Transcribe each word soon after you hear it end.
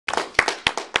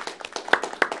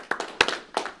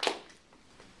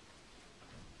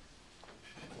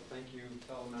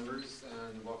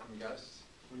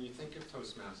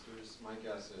Toastmasters, my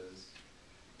guess is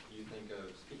you think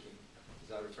of speaking. Is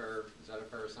that a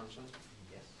fair assumption?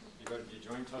 Yes. You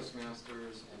join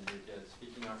Toastmasters and you get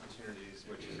speaking opportunities,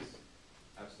 which is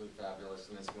absolutely fabulous,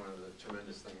 and it's one of the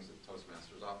tremendous things that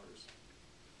Toastmasters offers.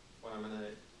 What I'm going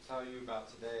to tell you about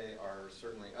today are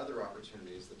certainly other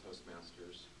opportunities that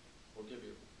Toastmasters will give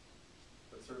you.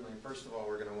 But certainly, first of all,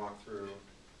 we're going to walk through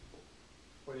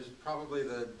what is probably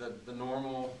the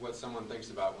normal, what someone thinks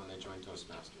about when they join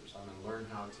Toastmasters. I'm going to learn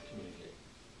how to communicate.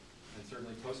 And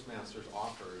certainly Toastmasters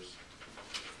offers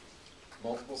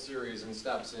multiple series and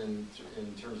steps in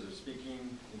terms of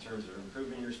speaking, in terms of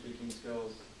improving your speaking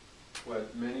skills.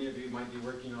 What many of you might be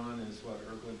working on is what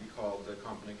would be called the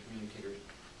Competent Communicator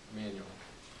Manual.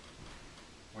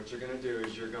 What you're going to do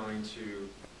is you're going to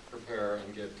prepare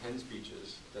and give 10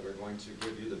 speeches that are going to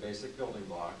give you the basic building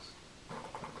blocks: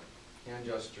 hand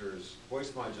gestures,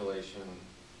 voice modulation,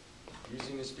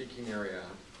 using the speaking area,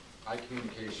 eye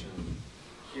communication,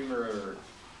 humor,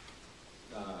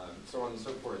 so on and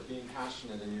so forth, being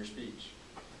passionate in your speech.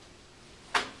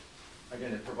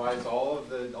 Again, it provides all of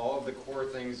the core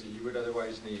things that you would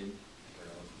otherwise need.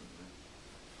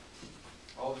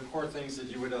 All of the core things that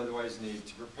you would otherwise need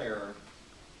to prepare,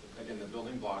 again, the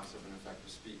building blocks of an effective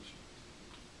speech.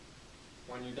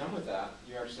 When you're done with that,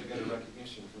 you actually get a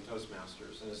recognition from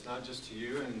Toastmasters. And it's not just to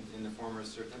you in the form of a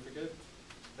certificate.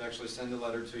 They actually send a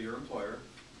letter to your employer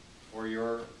or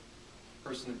your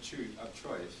person of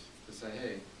choice to say,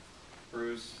 hey,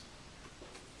 Bruce,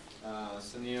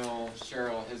 Sunil,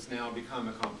 Cheryl has now become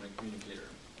a competent communicator.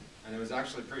 And it was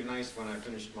actually pretty nice when I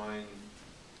finished mine,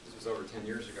 this was over 10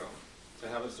 years ago, to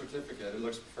have a certificate. It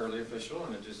looks fairly official,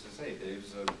 and it just says, hey,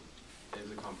 Dave's a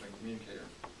competent communicator.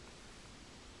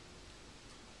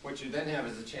 What you then have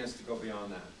is a chance to go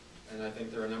beyond that. And I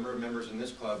think there are a number of members in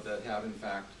this club that have, in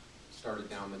fact, started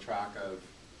down the track of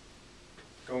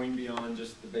going beyond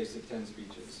just the basic 10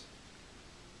 speeches.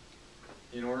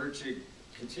 In order to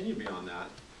continue beyond that,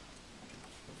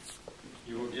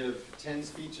 you will give 10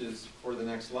 speeches for the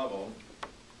next level,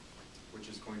 which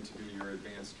is going to be your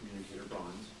advanced communicator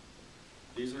bronze.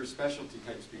 These are specialty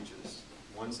type speeches.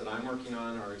 Ones that I'm working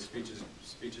on are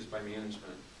speeches by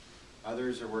management.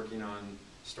 Others are working on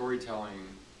storytelling,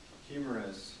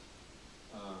 humorous.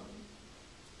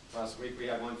 Last week we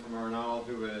had one from Arnal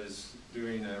who was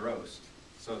doing a roast.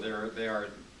 So they are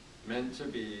meant to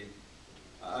be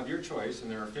of your choice, and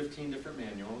there are 15 different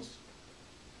manuals.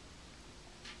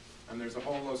 And there's a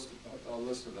whole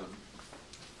list of them.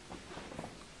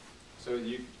 So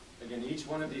again, each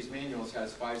one of these manuals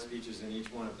has 5 speeches in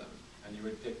each one of them. And you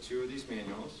would pick 2 of these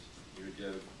manuals. You would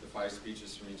give the 5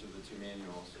 speeches from each of the 2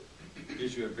 manuals. It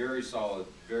gives you a very solid,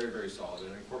 very, very solid.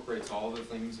 It incorporates all the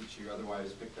things that you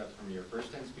otherwise picked up from your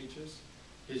first 10 speeches.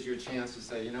 Gives you a chance to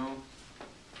say, you know,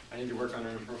 I need to work on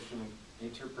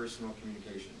interpersonal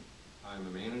communication. I'm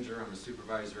a manager, I'm a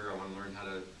supervisor, I want to learn how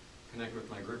to connect with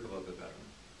my group a little bit better.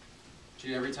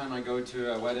 Gee, every time I go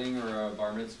to a wedding or a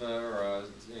bar mitzvah or a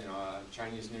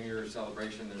Chinese New Year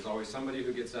celebration, there's always somebody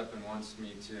who gets up and wants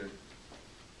me to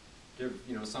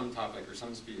give some topic or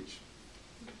some speech.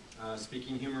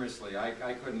 Speaking humorously,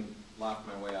 I couldn't laugh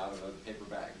my way out of a paper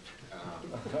bag.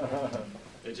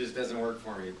 It just doesn't work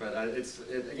for me. But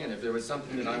again, if there was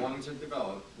something that I wanted to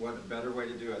develop, what better way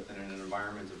to do it than in an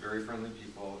environment of very friendly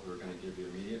people who are going to give you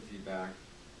immediate feedback,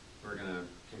 who are going to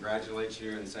congratulate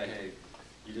you and say, hey,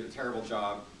 you did a terrible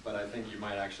job, but I think you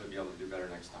might actually be able to do better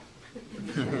next time.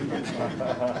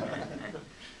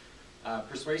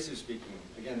 Persuasive speaking.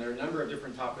 Again, there are a number of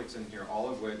different topics in here, all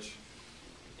of which,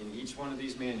 in each one of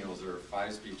these manuals, there are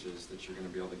 5 speeches that you're going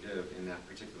to be able to give in that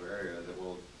particular area that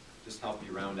will just help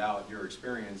you round out your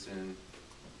experience in,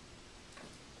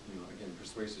 again,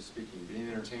 persuasive speaking, being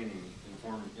entertaining,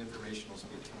 informational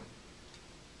speaking.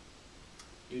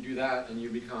 You do that and you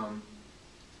become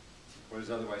what is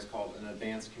otherwise called an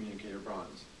advanced communicator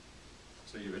bronze.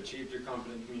 So you've achieved your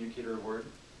competent communicator award,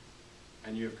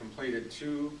 and you have completed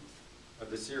 2 of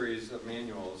the series of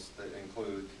manuals that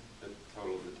include the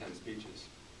total of the 10 speeches.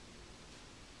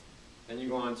 Then you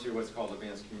go on to what's called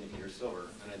Advanced Communicator Silver,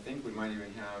 and I think we might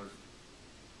even have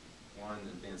one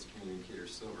Advanced Communicator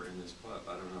Silver in this club.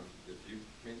 I don't know if you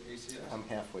made ACS? I'm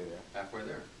halfway there. Halfway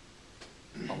there.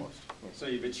 Almost. Yeah. So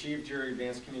you've achieved your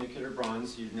Advanced Communicator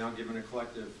Bronze. You've now given a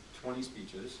collective 20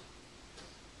 speeches.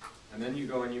 And then you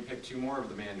go and you pick 2 more of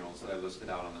the manuals that I listed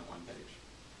out on that one page.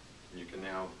 And you can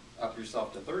now up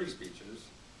yourself to 30 speeches.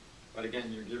 But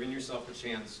again, you're giving yourself a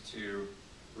chance to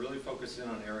really focus in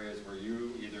on areas where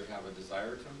you either have a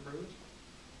desire to improve,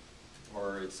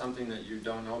 or it's something that you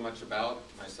don't know much about,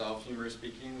 myself, humorous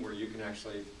speaking, where you can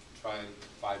actually try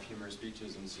 5 humorous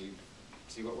speeches and see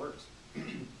what works.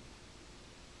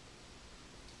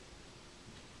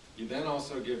 You then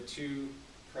also give 2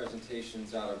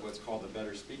 presentations out of what's called the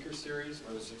Better Speaker Series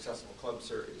or the Successful Club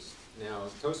Series. Now,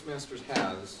 Toastmasters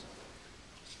has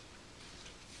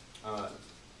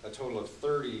a total of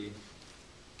 30.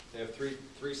 They have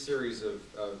three series of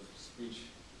speech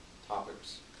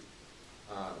topics.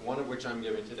 One of which I'm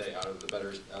giving today out of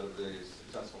the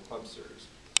Successful Club Series.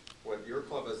 What your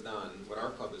club has done, what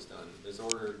our club has done, is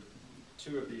ordered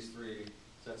 2 of these 3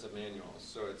 sets of manuals.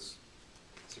 So it's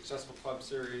Successful Club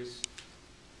Series.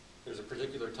 There's a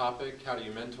particular topic. How do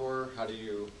you mentor? How do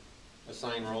you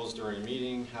assign roles during a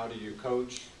meeting? How do you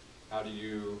coach? How do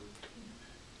you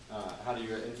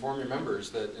inform your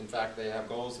members that, in fact, they have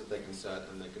goals that they can set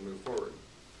and they can move forward?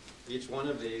 Each one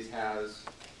of these has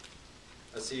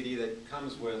a CD that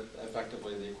comes with,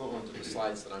 effectively, the equivalent of the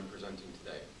slides that I'm presenting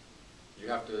today. You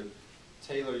have to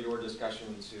tailor your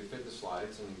discussion to fit the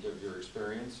slides and give your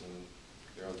experience and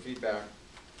your own feedback.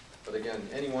 But again,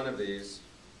 any one of these,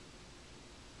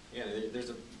 again,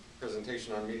 there's a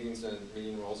presentation on meetings and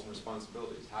meeting roles and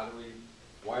responsibilities.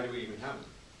 Why do we even have them?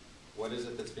 What is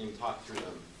it that's being taught through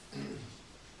them?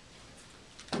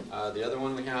 The other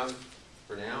one we have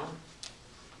for now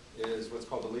is what's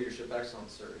called the Leadership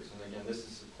Excellence Series. And again, this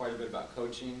is quite a bit about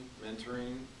coaching,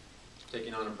 mentoring,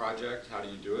 taking on a project. How do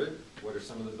you do it? What are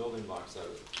some of the building blocks of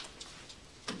it?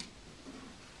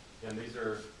 And these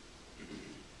are,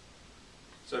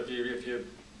 so if you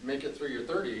make it through your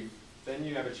 30, then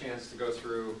you have a chance to go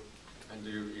through and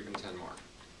do even 10 more.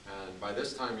 And by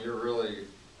this time, you're really,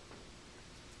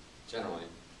 generally,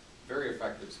 very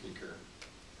effective speaker.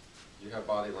 You have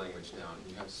body language down.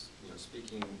 You have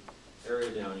speaking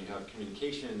area down. You have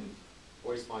communication,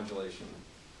 voice modulation.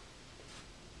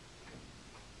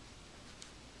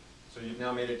 So you've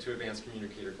now made it to Advanced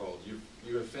Communicator Gold.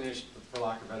 You have finished, for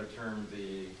lack of a better term,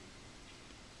 the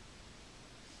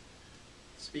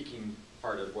speaking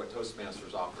part of what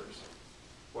Toastmasters offers.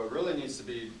 What really needs to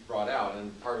be brought out,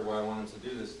 and part of why I wanted to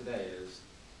do this today, is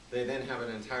they then have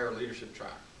an entire leadership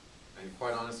track. And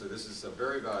quite honestly, this is a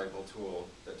very valuable tool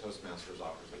that Toastmasters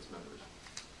offers its members.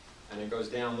 And it goes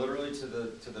down literally to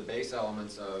the base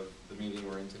elements of the meeting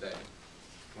we're in today.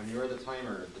 When you're the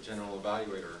timer, the general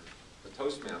evaluator, the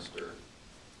Toastmaster,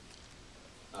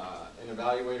 an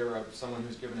evaluator of someone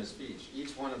who's given a speech,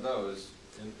 each one of those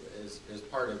is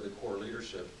part of the core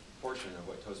leadership portion of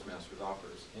what Toastmasters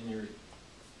offers. In your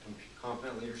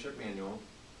Competent Leadership Manual,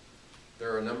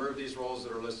 there are a number of these roles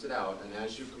that are listed out, and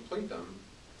as you complete them,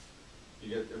 you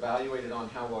get evaluated on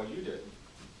how well you did.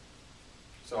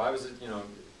 So I was,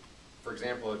 for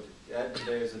example, if Ed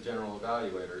today is a general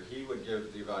evaluator, he would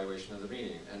give the evaluation of the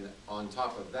meeting, and on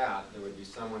top of that, there would be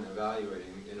someone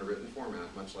evaluating in a written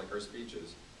format, much like our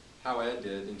speeches, how Ed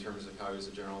did in terms of how he was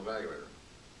a general evaluator.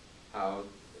 How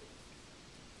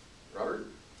Robert?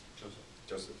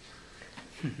 Joseph.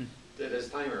 Did as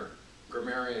timer,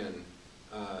 grammarian,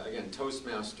 again,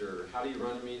 Toastmaster, how do you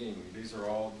run a meeting? These are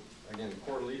all, again,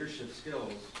 core leadership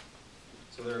skills.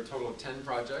 So there are a total of 10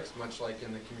 projects, much like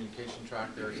in the communication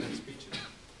track, there are 10 speeches.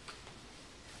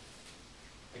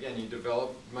 Again, you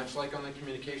develop, much like on the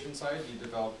communication side, you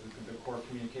develop the core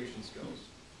communication skills.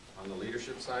 On the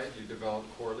leadership side, you develop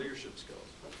core leadership skills.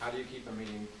 How do you keep a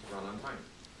meeting to run on time?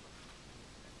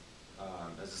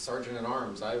 As a sergeant at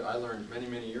arms, I learned many,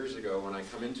 many years ago, when I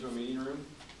come into a meeting room,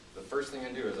 the first thing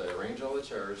I do is I arrange all the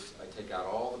chairs, I take out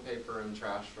all the paper and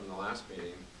trash from the last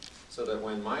meeting, so that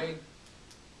when my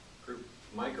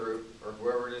group, or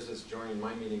whoever it is that's joining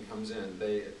my meeting comes in,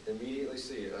 they immediately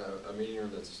see a meeting room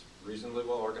that's reasonably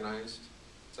well organized,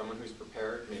 someone who's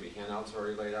prepared, maybe handouts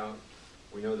already laid out.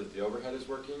 We know that the overhead is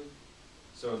working,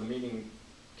 so the meeting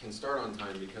can start on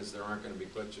time because there aren't going to be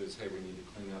glitches. Hey, we need to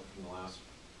clean up from the last,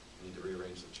 we need to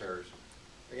rearrange the chairs.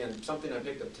 Again, something I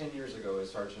picked up 10 years ago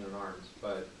as sergeant at arms,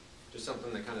 but just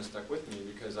something that kind of stuck with me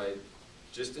because I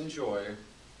just enjoy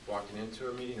walking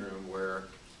into a meeting room where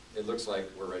it looks like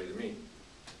we're ready to meet.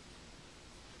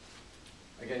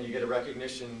 Again, you get a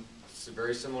recognition. It's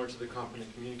very similar to the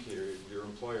competent communicator. Your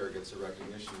employer gets a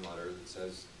recognition letter that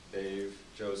says Dave,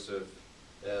 Joseph,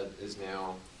 Ed is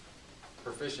now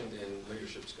proficient in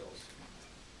leadership skills.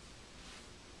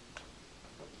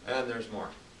 And there's more.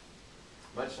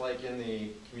 Much like in the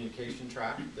communication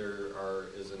track, there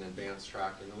is an advanced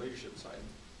track in the leadership side.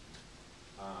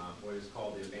 What is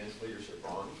called the Advanced Leadership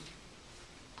Bronze,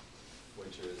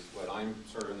 which is what I'm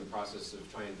sort of in the process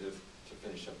of trying to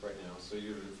finish up right now. So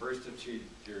you first achieved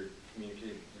your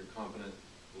Competent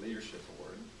Leadership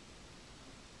Award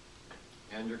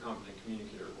and your Competent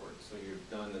Communicator Award. So you've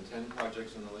done the 10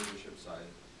 projects on the leadership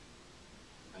side,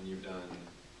 and you've done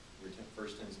your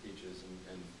first 10 speeches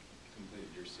and completed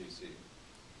your CC.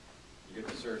 You get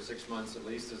to serve 6 months at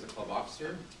least as a club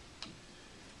officer,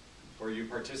 where you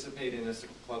participate in a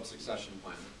club succession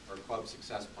plan or club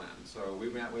success plan. So we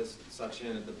met with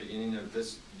Sachin at the beginning of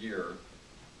this year,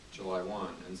 July 1,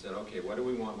 and said, okay, what do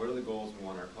we want? What are the goals we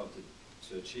want our club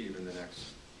to achieve in the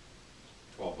next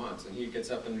 12 months? And he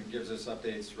gets up and gives us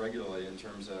updates regularly in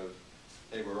terms of,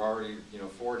 hey, we're already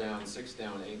 4 down, 6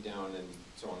 down, 8 down, and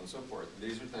so on and so forth.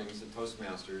 These are things that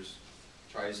Toastmasters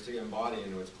tries to embody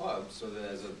into its club so that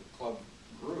as a club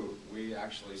group, we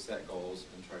actually set goals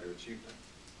and try to achieve them.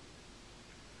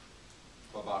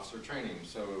 Club officer training.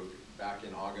 So back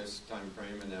in August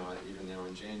timeframe, and even now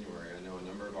in January, I know a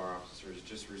number of our officers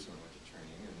just recently went to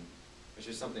training, and it's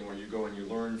just something where you go and you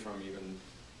learn from even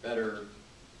better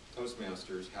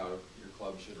Toastmasters how your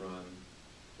club should run,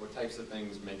 what types of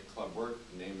things make a club work,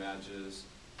 name badges,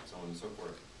 so on and so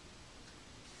forth.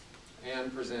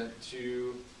 And present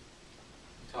 2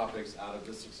 topics out of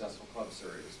the Successful Club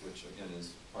series, which again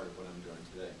is part of what I'm doing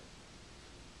today.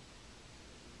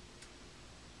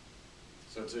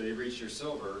 So to reach your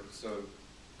silver, so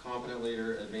competent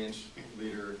leader, advanced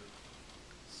leader,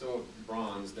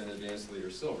 bronze, then advanced leader,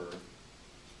 silver.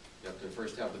 You have to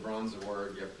first have the bronze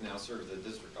award. You have to now serve as a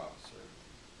district officer.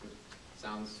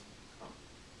 Sounds,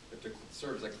 you have to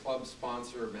serve as a club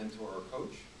sponsor, mentor, or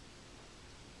coach.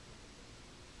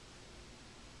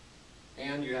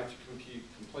 And you have to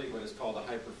complete what is called a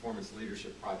high-performance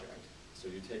leadership project. So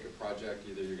you take a project,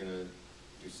 either you're going to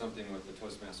do something with the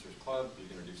Toastmasters Club, you're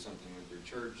going to do something with your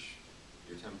church,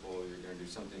 your temple, you're going to do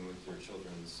something with your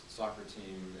children's soccer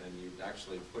team, and you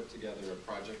actually put together a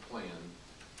project plan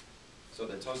so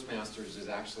that Toastmasters is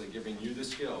actually giving you the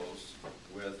skills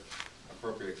with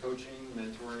appropriate coaching,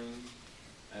 mentoring,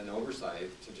 and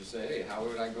oversight to just say, hey, how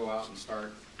would I go out and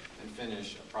start and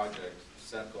finish a project,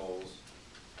 set goals,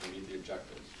 and meet the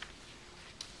objectives?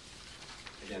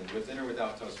 Again, within or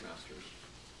without Toastmasters.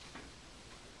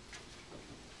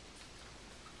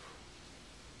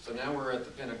 So now we're at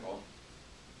the pinnacle,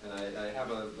 and I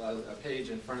have a page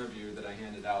in front of you that I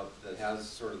handed out that has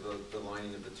sort of the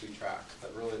lining of the 2 tracks,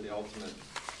 but really the ultimate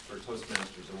for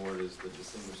Toastmasters award is the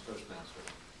Distinguished Toastmaster,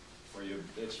 where you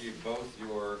achieve both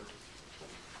your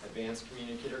advanced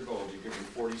communicator goal, you've given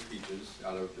 40 speeches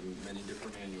out of the many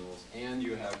different manuals, and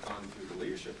you have gone through the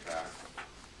leadership track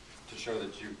to show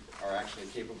that you are actually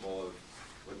capable of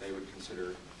what they would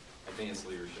consider advanced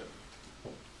leadership.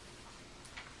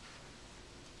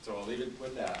 So I'll leave it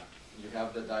with that. You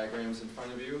have the diagrams in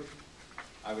front of you.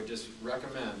 I would just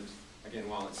recommend, again,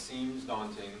 while it seems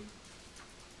daunting,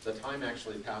 the time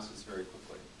actually passes very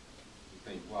quickly. You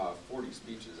think, wow, 40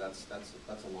 speeches, that's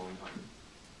a long time.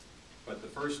 But the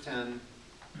first 10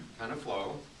 kind of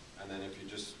flow, and then if you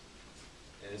just,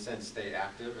 in a sense, stay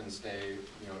active and stay,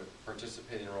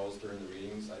 participate in roles during the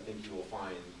meetings, I think you will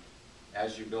find,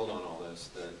 as you build on all this,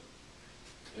 that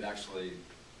it actually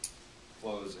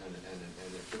flows and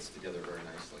it fits together very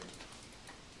nicely.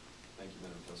 Thank you,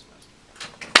 Madam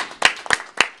Toastmaster.